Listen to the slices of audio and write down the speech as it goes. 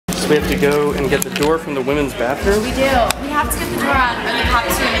We have to go and get the door from the women's bathroom? We do. We have to get the door on or the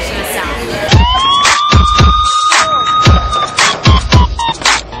cops are going to shut us down.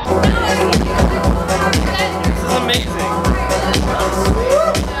 This is amazing.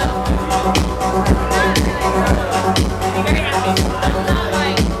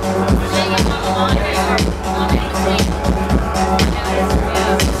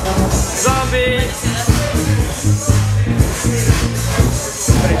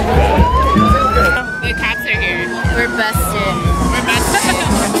 The cops are here. We're busted. We're busted.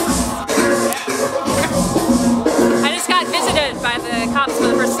 I just got visited by the cops for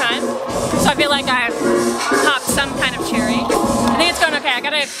the first time, so I feel like I popped some kind of cherry. I think it's going okay. I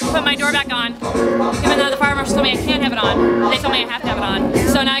gotta put my door back on, even though the fire marshal told me I can't have it on. They told me I have to have it on.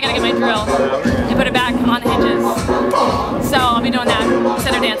 So now I gotta get my drill and put it back on the hinges. So I'll be doing that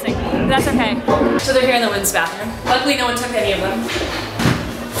instead of dancing. But that's okay. So they're here in the women's bathroom. Luckily no one took any of them.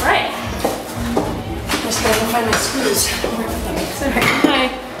 Alright. I'm just gonna go find my screws.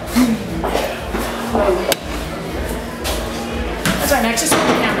 Hi. That's right, Max. Just hold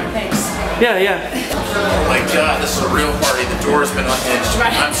the camera. Thanks. Yeah, yeah. Oh my god, this is a real party. The door's been unhinged.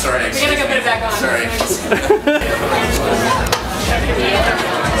 Right. I'm sorry. We're gonna go put it back on. Sorry. Okay,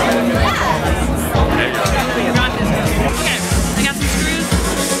 I got some screws.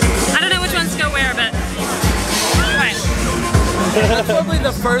 I don't know which ones go where, but fine. That's probably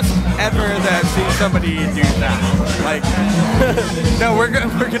the first ever that I've seen somebody do that. Like, no, we're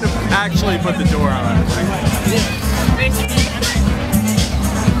gonna actually put the door on.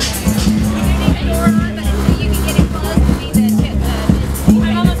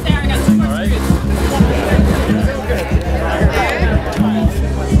 I'm almost there. I got some more screws.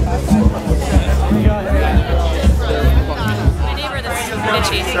 My neighbor that's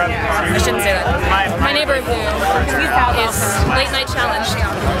bitchy. I shouldn't say that. My neighbor who is late night challenged.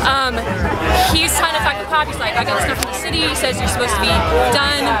 He's trying to talk to the cop. He's like, I got this stuff from the city. He says you're supposed to be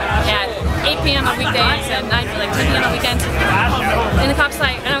done at 8 p.m. on weekdays and 10 p.m. on weekends. And the cop's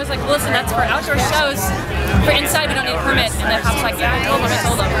like, and I was like, well, listen, that's for outdoor shows. For inside, we don't need a permit. And the cop's like, yeah, I told him.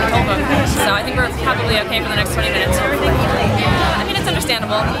 So I think we're probably okay for the next 20 minutes. I mean, it's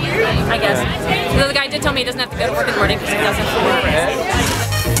understandable, I guess. Though the guy did tell me he doesn't have to go to work in the morning because he doesn't.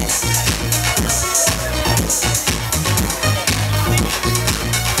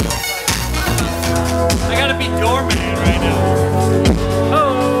 I gotta be doorman right now.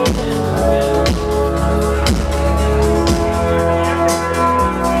 Oh!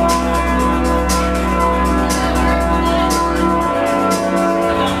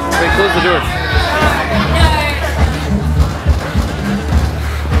 Wait, close the door.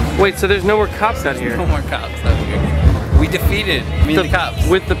 Wait, so there's no more cops out here? No more cops out here. We defeated the cops.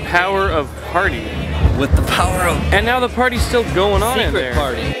 With the power of party. With the power of And now the party's still going on in there. secret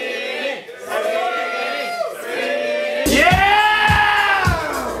party.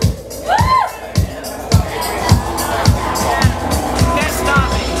 Can't stop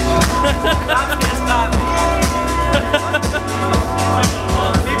me. Cops can't stop me.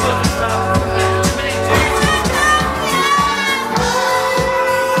 People can stop me.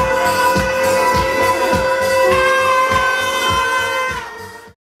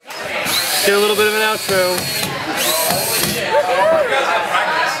 Get a little bit of an outro.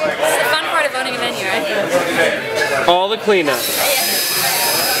 It's the fun part of owning a venue, right? All the cleanup.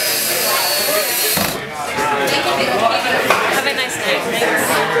 Have a nice night.